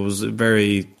 So it was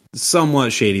very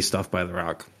somewhat shady stuff by The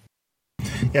Rock.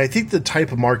 Yeah, I think the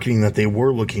type of marketing that they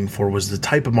were looking for was the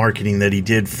type of marketing that he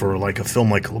did for like a film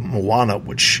like Moana,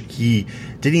 which he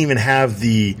didn't even have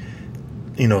the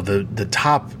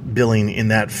top billing in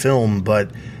that film,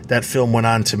 but that film went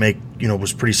on to make,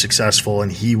 was pretty successful,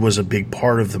 and he was a big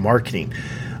part of the marketing.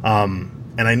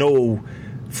 And I know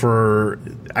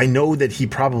that he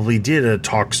probably did a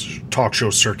talk show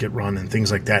circuit run and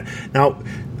things like that. Now,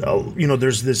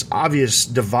 there's this obvious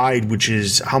divide, which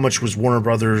is how much was Warner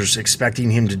Brothers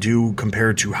expecting him to do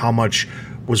compared to how much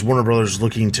was Warner Brothers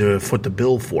looking to foot the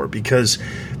bill for, because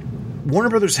Warner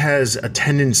Brothers has a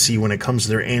tendency when it comes to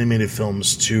their animated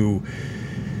films to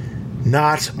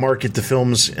not market the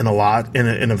films in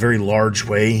a very large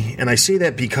way. And I say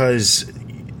that because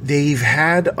they've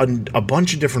had a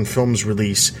bunch of different films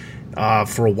release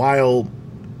for a while.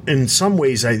 In some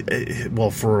ways,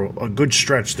 for a good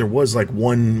stretch, there was like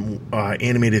one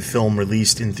animated film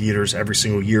released in theaters every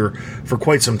single year for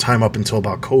quite some time up until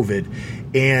about COVID.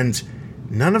 And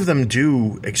none of them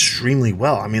do extremely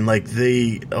well. I mean, like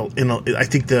I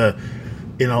think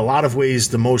in a lot of ways,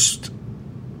 the most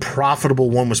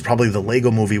profitable one was probably the Lego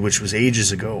Movie, which was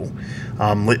ages ago.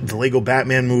 The Lego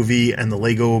Batman movie and the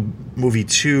Lego Movie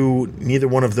 2, neither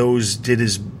one of those did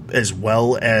as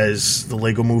well as the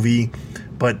Lego Movie,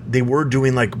 but they were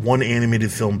doing like one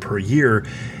animated film per year.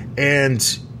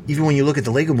 And even when you look at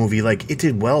the Lego Movie, like it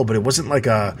did well, but it wasn't like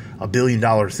a $1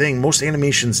 billion thing. Most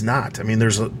animation's not. I mean,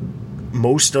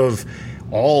 most of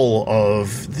all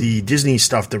of the Disney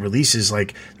stuff that releases,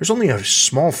 like there's only a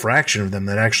small fraction of them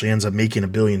that actually ends up making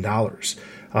 $1 billion.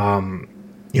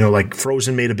 Like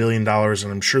Frozen made $1 billion,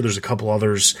 and I'm sure there's a couple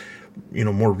others,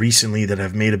 more recently that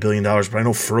have made $1 billion, but I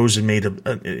know Frozen made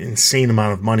an insane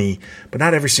amount of money, but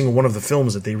not every single one of the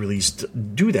films that they released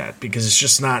do that, because it's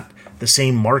just not the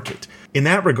same market. In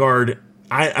that regard,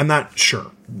 I'm not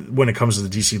sure when it comes to the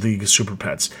DC League of Super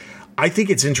Pets. I think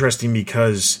it's interesting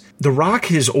because The Rock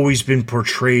has always been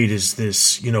portrayed as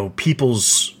this,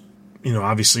 people's,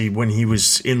 obviously when he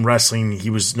was in wrestling, he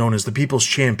was known as the people's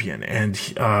champion. And,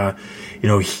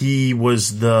 he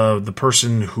was the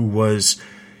person who was,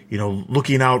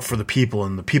 looking out for the people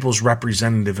and the people's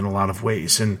representative in a lot of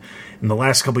ways. And in the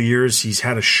last couple of years, he's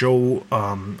had a show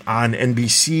on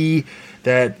NBC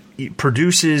that he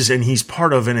produces and he's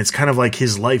part of, and it's kind of like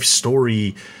his life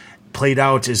story played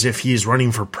out as if he's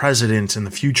running for president in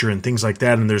the future and things like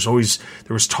that. And there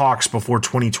was talks before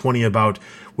 2020 about,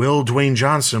 will Dwayne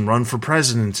Johnson run for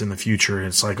president in the future? And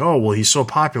it's like, oh, well, he's so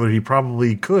popular, he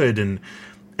probably could. And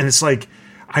it's like,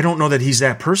 I don't know that he's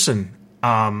that person.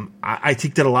 I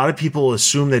think that a lot of people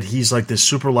assume that he's like this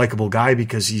super likable guy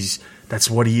because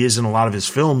that's what he is in a lot of his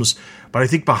films. But I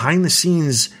think behind the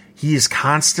scenes, he is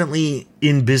constantly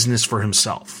in business for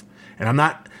himself. And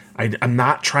I'm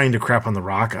not trying to crap on The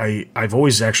Rock. I've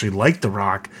always actually liked The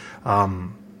Rock.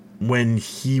 When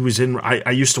he was in,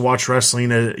 I used to watch wrestling,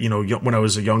 when I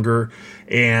was younger,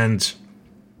 and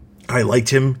I liked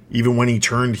him even when he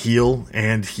turned heel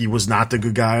and he was not the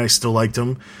good guy. I still liked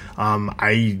him.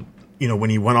 When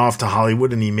he went off to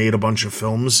Hollywood and he made a bunch of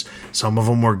films, some of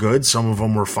them were good, some of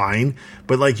them were fine.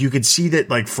 But like you could see that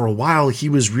like for a while he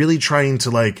was really trying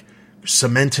to like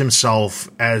cement himself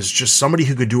as just somebody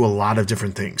who could do a lot of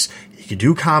different things. He could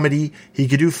do comedy, he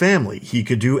could do family, he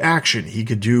could do action, he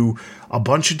could do a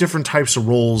bunch of different types of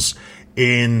roles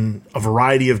in a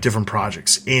variety of different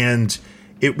projects. And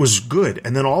it was good.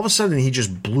 And then all of a sudden he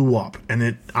just blew up. And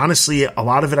it honestly, a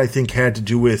lot of it I think had to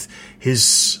do with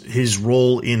his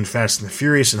role in Fast and the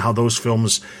Furious and how those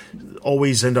films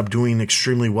always end up doing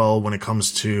extremely well when it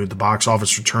comes to the box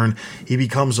office return. He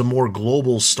becomes a more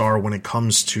global star when it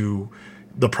comes to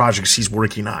the projects he's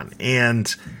working on.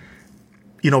 And,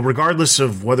 regardless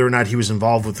of whether or not he was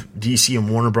involved with DC and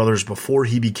Warner Brothers before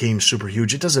he became super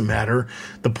huge, it doesn't matter.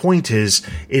 The point is,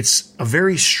 it's a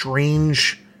very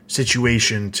strange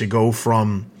situation to go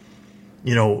from,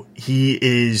 he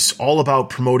is all about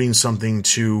promoting something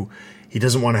to he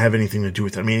doesn't want to have anything to do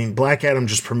with it. I mean, Black Adam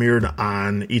just premiered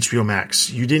on HBO Max.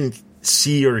 You didn't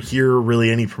see or hear really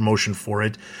any promotion for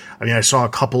it. I mean, I saw a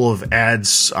couple of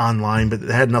ads online, but it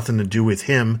had nothing to do with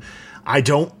him. I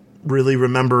don't really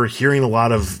remember hearing a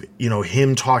lot of,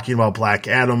 him talking about Black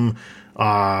Adam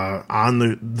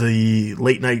on the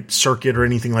late night circuit or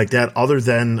anything like that, other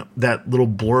than that little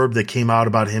blurb that came out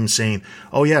about him saying,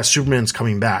 oh yeah, Superman's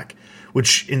coming back,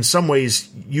 which in some ways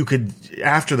you could,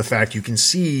 after the fact, you can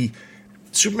see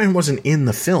Superman wasn't in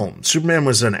the film. Superman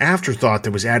was an afterthought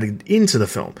that was added into the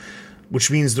film, which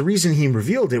means the reason he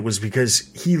revealed it was because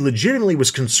he legitimately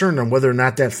was concerned on whether or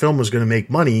not that film was going to make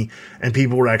money and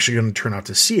people were actually going to turn out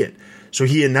to see it. So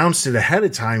he announced it ahead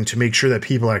of time to make sure that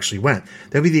people actually went.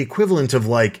 That'd be the equivalent of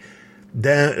like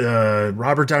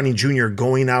Robert Downey Jr.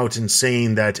 going out and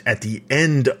saying that at the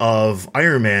end of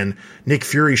Iron Man, Nick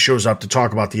Fury shows up to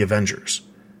talk about the Avengers.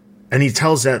 And he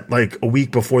tells that like a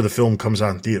week before the film comes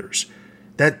out in theaters.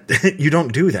 That you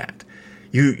don't do that.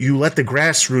 You let the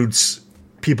grassroots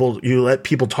people, you let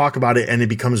people talk about it, and it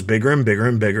becomes bigger and bigger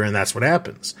and bigger, and that's what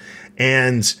happens.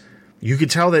 And you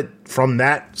could tell that from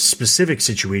that specific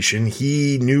situation,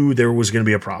 he knew there was going to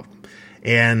be a problem.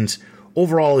 And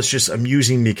overall, it's just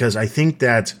amusing because I think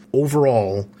that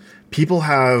overall, people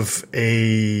have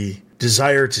a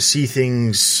desire to see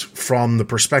things from the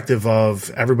perspective of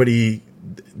everybody.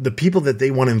 The people that they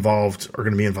want involved are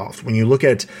going to be involved. When you look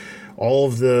at all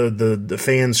of the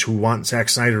fans who want Zack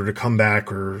Snyder to come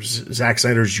back or Zack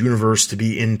Snyder's universe to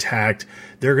be intact,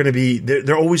 they're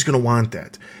always going to want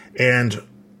that. And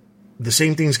the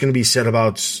same thing's going to be said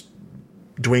about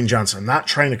Dwayne Johnson. I'm not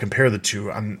trying to compare the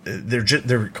two.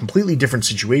 They're completely different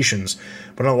situations,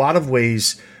 but in a lot of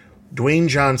ways, Dwayne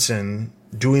Johnson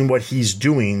doing what he's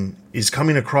doing is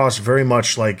coming across very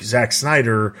much like Zack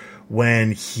Snyder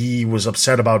when he was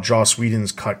upset about Joss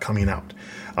Whedon's cut coming out.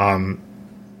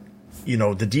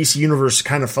 The DC Universe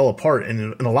kind of fell apart.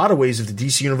 And in a lot of ways, if the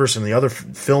DC Universe and the other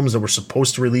films that were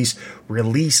supposed to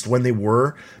released when they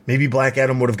were, maybe Black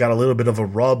Adam would have got a little bit of a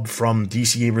rub from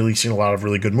DC releasing a lot of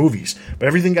really good movies. But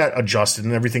everything got adjusted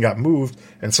and everything got moved.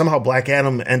 And somehow Black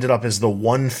Adam ended up as the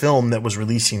one film that was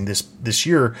releasing this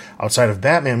year outside of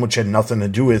Batman, which had nothing to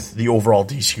do with the overall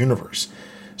DC Universe.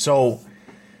 So,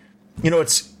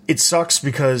 it sucks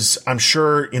because I'm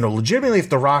sure, legitimately, if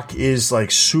The Rock is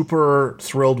like super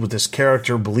thrilled with this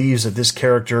character, believes that this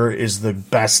character is the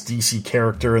best DC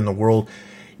character in the world,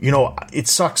 it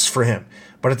sucks for him.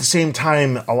 But at the same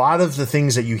time, a lot of the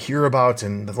things that you hear about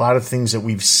and a lot of things that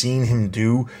we've seen him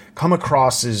do come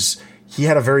across as he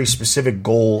had a very specific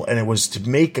goal, and it was to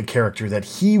make a character that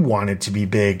he wanted to be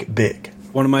big.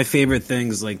 One of my favorite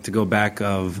things, like to go back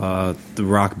of The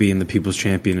Rock being the people's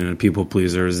champion and a people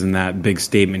pleaser, is in that big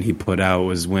statement he put out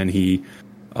was when he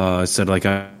said, like,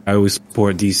 I always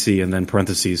support DC, and then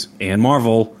parentheses, and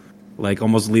Marvel, like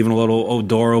almost leaving a little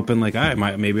door open, like,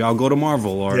 maybe I'll go to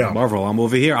Marvel, or Marvel, I'm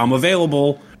over here, I'm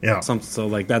available. Yeah. So,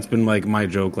 like, that's been, like, my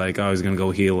joke, like, I was going to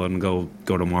go heel and go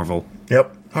to Marvel.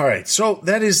 Yep. All right, so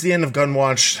that is the end of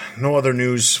Gunwatch. No other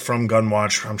news from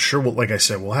Gunwatch. I'm sure, like I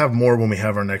said, we'll have more when we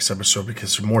have our next episode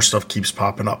because more stuff keeps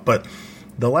popping up. But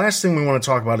the last thing we want to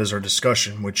talk about is our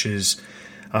discussion, which is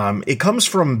it comes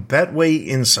from Betway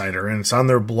Insider, and it's on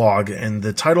their blog. And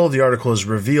the title of the article is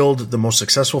Revealed the Most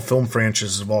Successful Film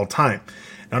Franchises of All Time.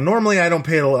 Now, normally I don't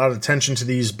pay a lot of attention to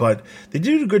these, but they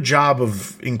did a good job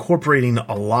of incorporating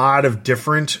a lot of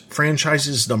different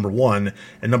franchises, number one.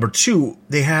 And number two,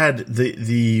 they had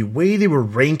the way they were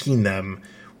ranking them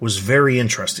was very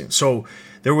interesting. So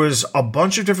there was a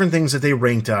bunch of different things that they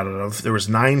ranked out of. There was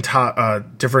 9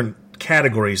 different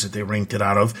categories that they ranked it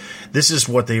out of. This is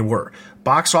what they were: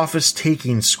 box office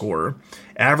taking score,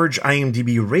 average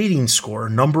IMDb rating score,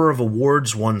 number of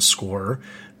awards won score,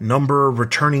 number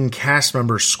returning cast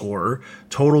member score,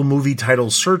 total movie title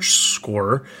search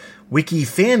score, wiki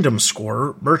fandom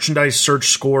score, merchandise search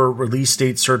score, release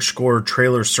date search score,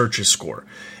 trailer searches score.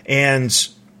 And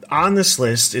on this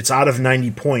list, it's out of 90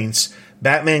 points.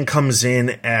 Batman comes in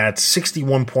at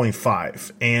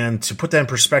 61.5. And to put that in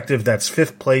perspective, that's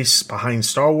 5th place behind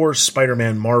Star Wars,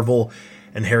 Spider-Man, Marvel,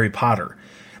 and Harry Potter.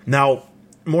 Now,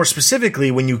 more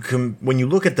specifically, when you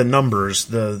look at the numbers,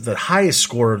 the highest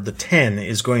score, the 10,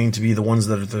 is going to be the ones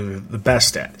that are the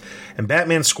best at. And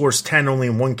Batman scores 10 only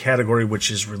in one category, which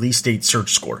is release date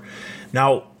search score.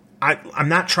 Now, I'm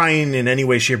not trying in any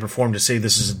way, shape, or form to say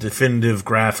this is a definitive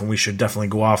graph and we should definitely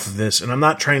go off of this. And I'm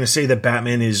not trying to say that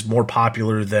Batman is more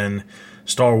popular than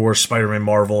Star Wars, Spider-Man,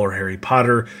 Marvel, or Harry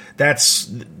Potter.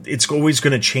 It's always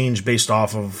going to change based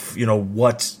off of,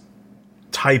 what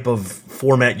type of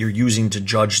format you're using to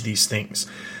judge these things.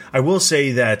 I will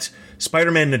say that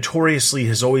Spider-Man notoriously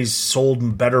has always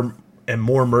sold better and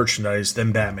more merchandise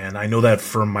than Batman. I know that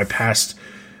from my past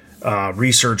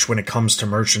research when it comes to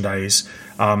merchandise.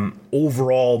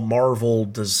 Overall, Marvel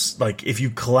does, like, if you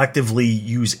collectively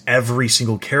use every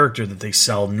single character that they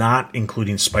sell, not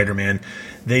including Spider-Man,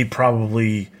 they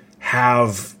probably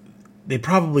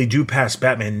do pass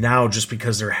Batman now, just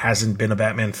because there hasn't been a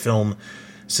Batman film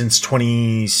since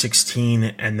 2016,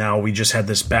 and now we just had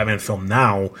this Batman film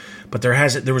now, but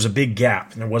there was a big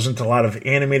gap, and there wasn't a lot of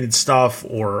animated stuff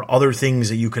or other things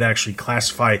that you could actually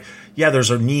classify. Yeah, there's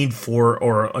a need for,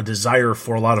 or a desire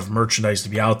for, a lot of merchandise to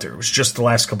be out there. It was just the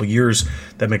last couple of years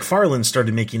that McFarlane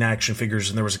started making action figures,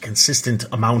 and there was a consistent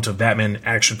amount of Batman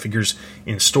action figures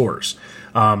in stores.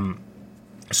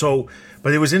 So,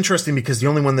 but it was interesting because the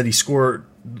only one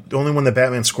that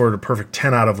Batman scored a perfect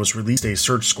 10 out of was release day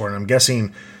search score. And I'm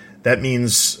guessing that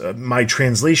means my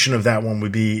translation of that one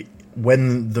would be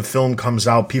when the film comes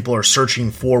out, people are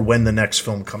searching for when the next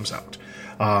film comes out.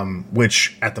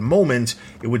 Which at the moment,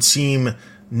 it would seem,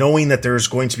 knowing that there's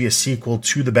going to be a sequel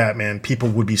to the Batman, people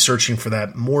would be searching for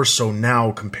that more so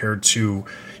now compared to,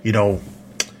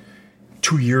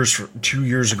 2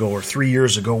 years ago or 3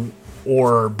 years ago,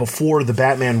 or before the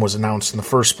Batman was announced in the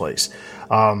first place.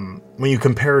 When you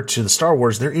compare it to the Star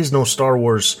Wars, there is no Star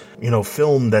Wars,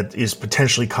 film that is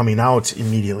potentially coming out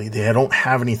immediately. They don't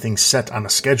have anything set on a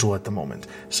schedule at the moment.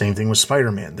 Same thing with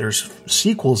Spider-Man. There's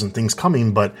sequels and things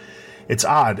coming, but it's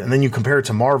odd. And then you compare it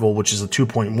to Marvel, which is a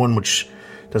 2.1, which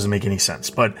doesn't make any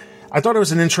sense. But I thought it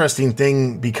was an interesting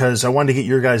thing because I wanted to get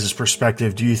your guys'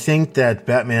 perspective. Do you think that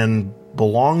Batman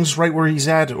belongs right where he's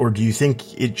at, or do you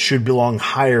think it should belong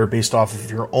higher based off of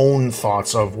your own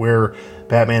thoughts of where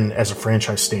Batman as a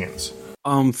franchise stands?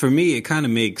 For me, it kind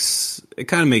of makes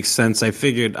sense.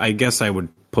 I guess I would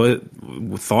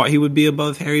thought he would be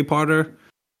above Harry Potter,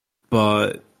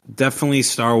 but definitely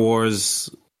Star Wars.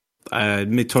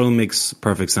 It totally makes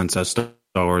perfect sense that Star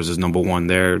Wars is number one.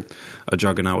 They're a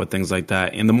juggernaut with things like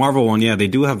that. And the Marvel one, yeah, they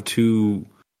do have two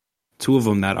of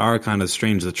them that are kind of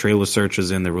strange, the trailer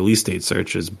searches and the release date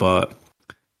searches. But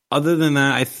other than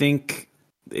that, I think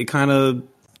it kind of,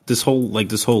 this whole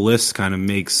list kind of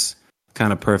makes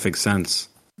kind of perfect sense.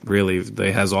 Really,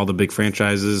 it has all the big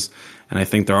franchises, and I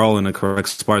think they're all in a correct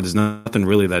spot. There's nothing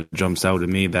really that jumps out at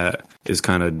me that is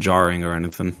kind of jarring or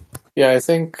anything. Yeah, I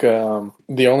think the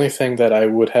only thing that I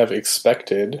would have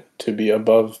expected to be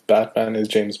above Batman is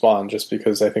James Bond, just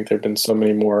because I think there have been so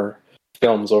many more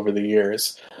films over the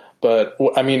years. But,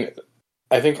 I mean,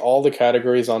 I think all the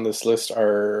categories on this list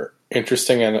are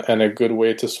interesting and a good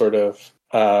way to sort of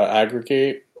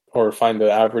aggregate or find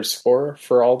the average score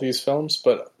for all these films.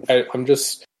 But I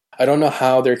don't know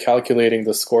how they're calculating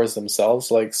the scores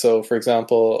themselves. Like, so, for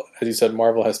example, as you said,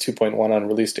 Marvel has 2.1 on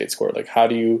release date score. Like, how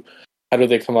do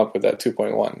they come up with that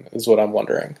 2.1 is what I'm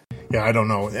wondering. Yeah, I don't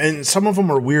know. And some of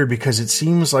them are weird because it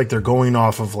seems like they're going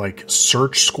off of like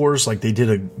search scores. Like they did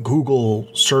a Google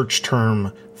search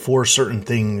term for certain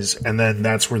things, and then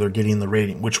that's where they're getting the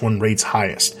rating. Which one rates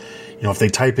highest? If they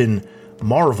type in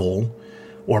Marvel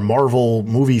or Marvel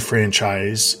movie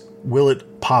franchise, will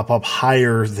it pop up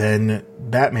higher than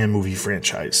Batman movie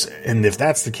franchise? And if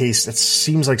that's the case, that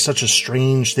seems like such a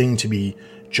strange thing to be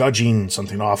judging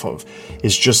something off of,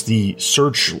 is just the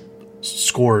search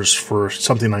scores for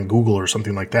something on Google or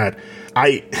something like that.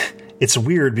 It's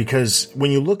weird because when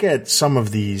you look at some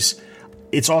of these,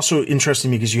 it's also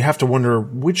interesting because you have to wonder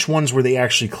which ones were they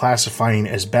actually classifying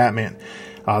as Batman.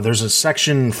 There's a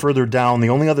section further down. The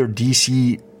only other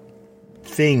DC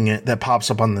thing that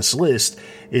pops up on this list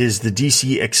is the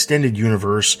DC Extended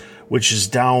Universe, which is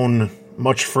down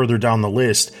much further down the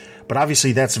list. But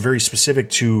obviously that's very specific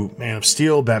to Man of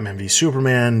Steel, Batman v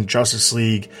Superman, Justice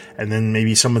League, and then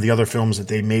maybe some of the other films that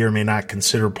they may or may not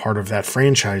consider part of that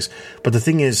franchise. But the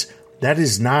thing is, that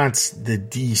is not the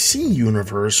DC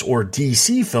universe or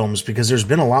DC films, because there's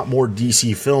been a lot more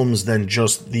DC films than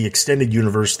just the extended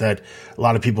universe that a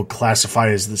lot of people classify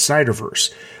as the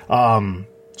Snyderverse.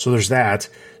 So there's that.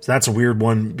 So that's a weird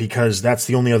one because that's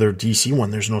the only other DC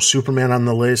one. There's no Superman on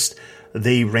the list.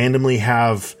 They randomly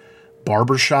have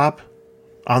Barbershop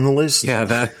on the list. Yeah,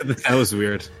 that was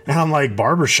weird. And I'm like,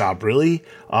 Barbershop, really?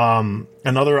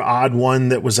 Another odd one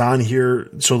that was on here.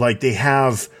 So like they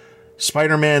have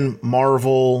Spider-Man,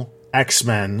 Marvel,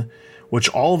 X-Men, which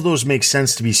all of those make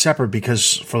sense to be separate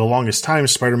because for the longest time,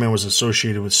 Spider-Man was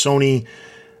associated with Sony.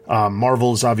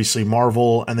 Marvel is obviously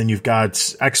Marvel. And then you've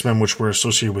got X-Men, which were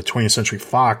associated with 20th Century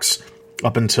Fox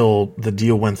up until the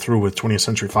deal went through with 20th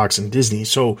Century Fox and Disney.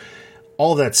 So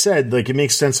all that said, like it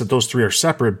makes sense that those three are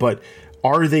separate, but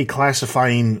are they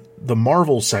classifying the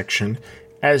Marvel section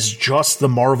as just the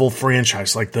Marvel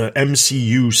franchise, like the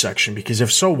MCU section? Because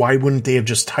if so, why wouldn't they have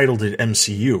just titled it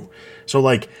MCU? So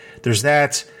like there's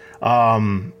that.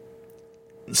 Some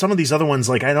of these other ones,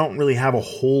 like I don't really have a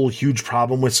whole huge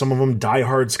problem with some of them. Die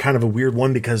Hard's kind of a weird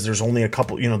one because there's only a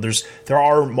couple, there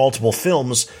are multiple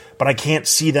films, but I can't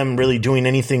see them really doing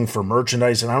anything for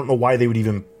merchandise, and I don't know why they would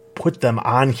even put them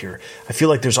on here. I feel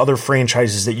like there's other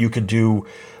franchises that you could do.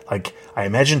 Like I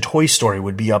imagine Toy Story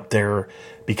would be up there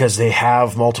because they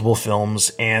have multiple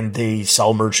films and they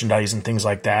sell merchandise and things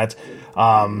like that.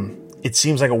 It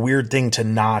seems like a weird thing to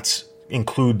not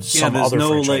include some other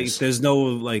franchise. There's no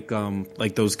like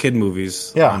those kid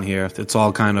movies on here. It's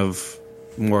all kind of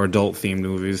more adult themed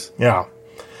movies. Yeah.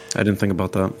 I didn't think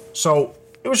about that. So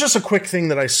it was just a quick thing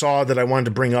that I saw that I wanted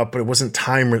to bring up, but it wasn't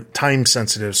time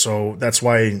sensitive, so that's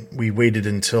why we waited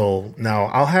until now.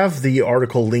 I'll have the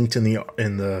article linked in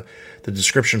the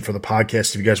description for the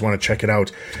podcast if you guys want to check it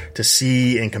out to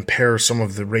see and compare some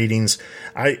of the ratings.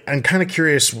 I'm kind of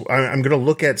curious. I'm going to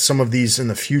look at some of these in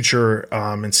the future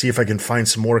and see if I can find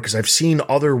some more, because I've seen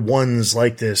other ones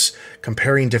like this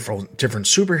comparing different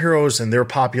superheroes and their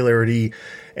popularity.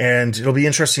 And it'll be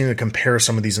interesting to compare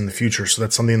some of these in the future. So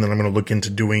that's something that I'm going to look into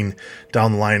doing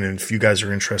down the line. And if you guys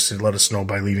are interested, let us know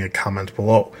by leaving a comment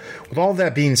below. With all of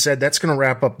that being said, that's going to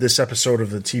wrap up this episode of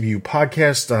the TBU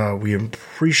podcast. We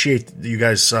appreciate you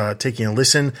guys taking a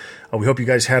listen. We hope you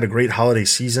guys had a great holiday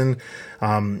season.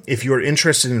 If you're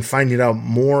interested in finding out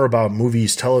more about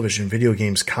movies, television, video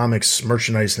games, comics,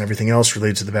 merchandise, and everything else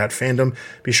related to the Bat fandom,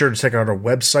 be sure to check out our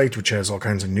website, which has all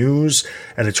kinds of news,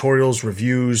 editorials,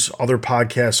 reviews, other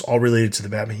podcasts, all related to the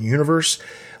Batman universe.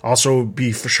 Also,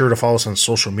 be for sure to follow us on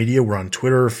social media. We're on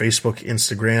Twitter, Facebook,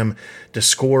 Instagram,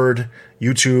 Discord,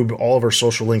 YouTube. All of our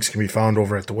social links can be found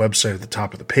over at the website at the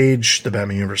top of the page,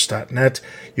 thebatmanuniverse.net.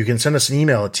 You can send us an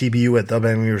email at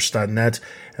tbu@thebatmanuniverse.net.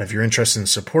 And if you're interested in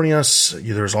supporting us,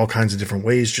 there's all kinds of different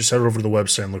ways. Just head over to the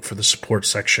website and look for the support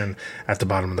section at the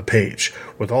bottom of the page.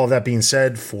 With all of that being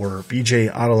said, for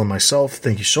BJ, Otto, and myself,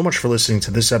 thank you so much for listening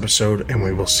to this episode, and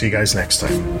we will see you guys next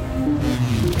time.